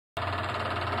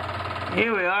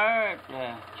Here we are at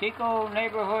the Chico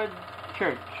Neighborhood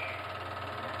Church.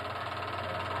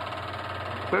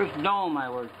 First dome I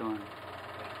worked on.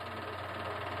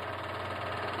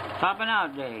 Topping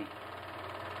out day.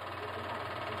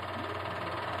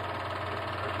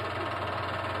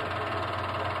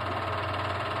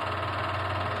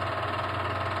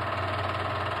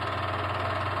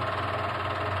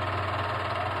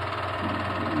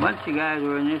 A bunch of guys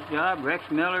were in this job. Rex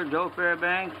Miller, Joe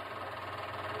Fairbanks.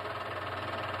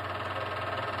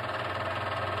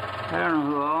 I don't know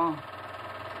who all.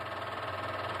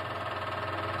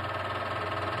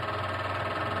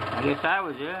 I guess I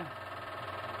was there.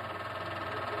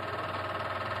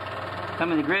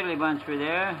 Some of the Gridley bunch were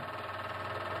there.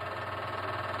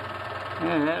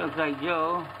 Yeah, that looks like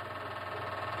Joe.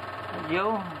 Is that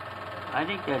Joe? I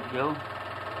think that's Joe.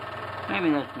 Maybe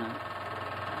that's not.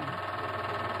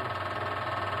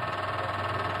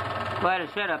 Quite a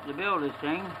setup to build this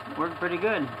thing. Worked pretty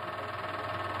good.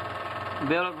 You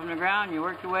build it from the ground, you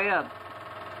work your way up.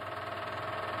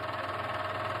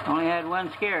 Only had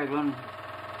one scare when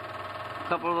a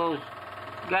couple of those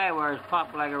guy wires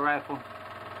popped like a rifle.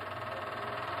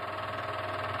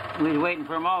 We was waiting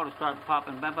for them all to start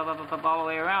popping bump, bump, bump, bump, all the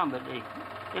way around, but it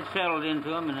settled into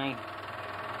them and they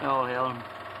all held.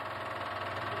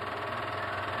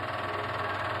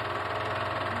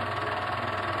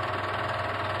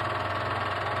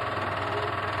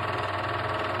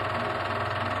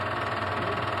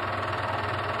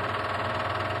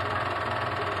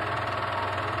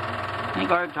 I think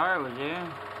our tar was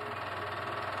there.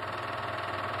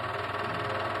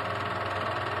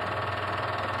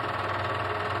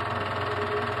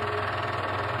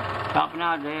 Topping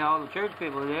out day, all the church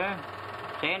people were there,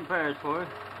 saying prayers for us.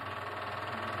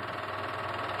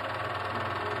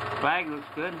 Flag looks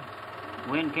good.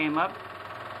 Wind came up.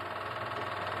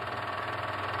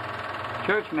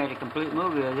 Church made a complete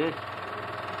movie of this,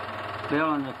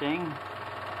 building the thing.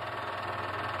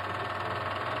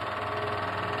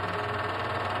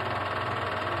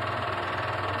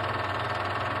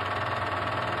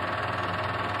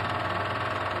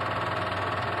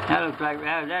 That looks like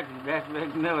that's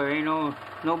Rex Miller. Ain't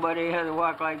nobody has to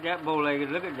walk like that bow-legged.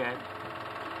 Look at that,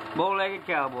 bow-legged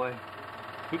cowboy.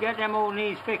 He got them old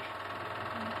knees fixed.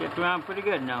 Gets around pretty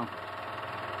good now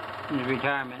in his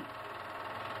retirement.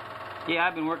 Yeah,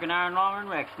 I've been working iron longer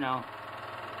than Rex now.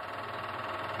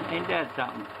 Ain't that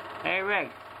something? Hey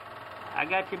Rex, I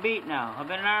got you beat now. I've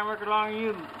been an iron worker longer than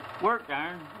you worked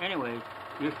iron. Anyways,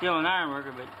 you're still an iron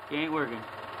worker, but you ain't working.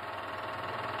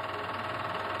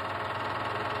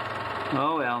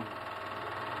 Oh well,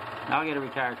 I'll get to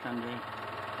retire someday.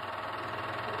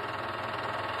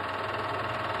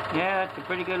 Yeah, it's a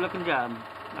pretty good looking job.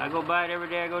 I go by it every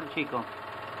day I go to Chico.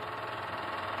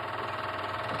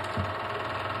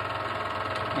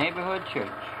 Neighborhood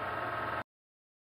Church.